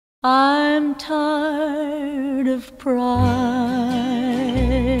I'm tired of pride.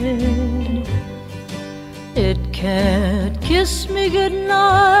 It can't kiss me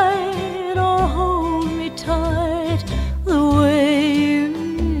goodnight or hold me tight the way you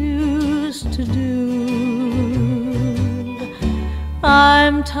used to do.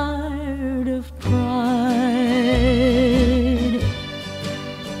 I'm tired of pride.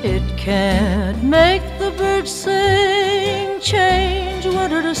 It can't make the birds sing, change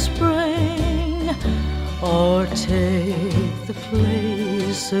winter to spring, or take the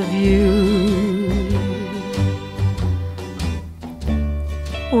place of you.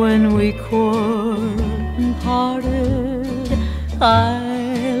 When we quarreled and parted,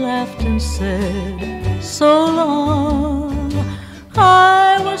 I laughed and said, so long.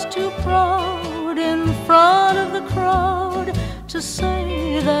 I was too proud in front of the crowd to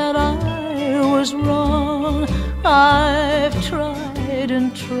say that I was wrong. I've tried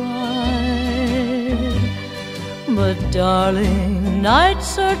and tried, but darling,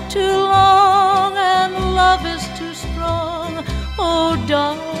 nights are too long and love is too strong. Oh,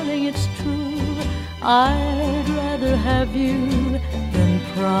 darling, it's true, I'd rather have you than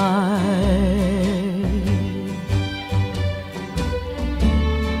pride.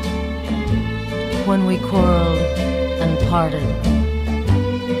 When we quarreled and parted,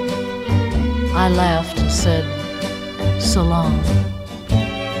 I laughed and said, so long.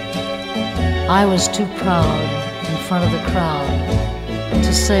 I was too proud in front of the crowd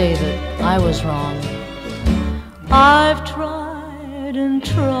to say that I was wrong. I've tried and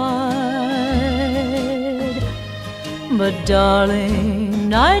tried, but darling,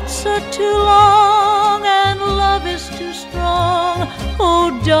 nights are too long and love is too strong.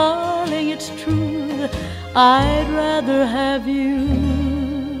 Oh, darling, it's true, I'd rather have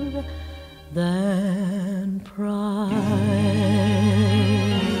you than pride.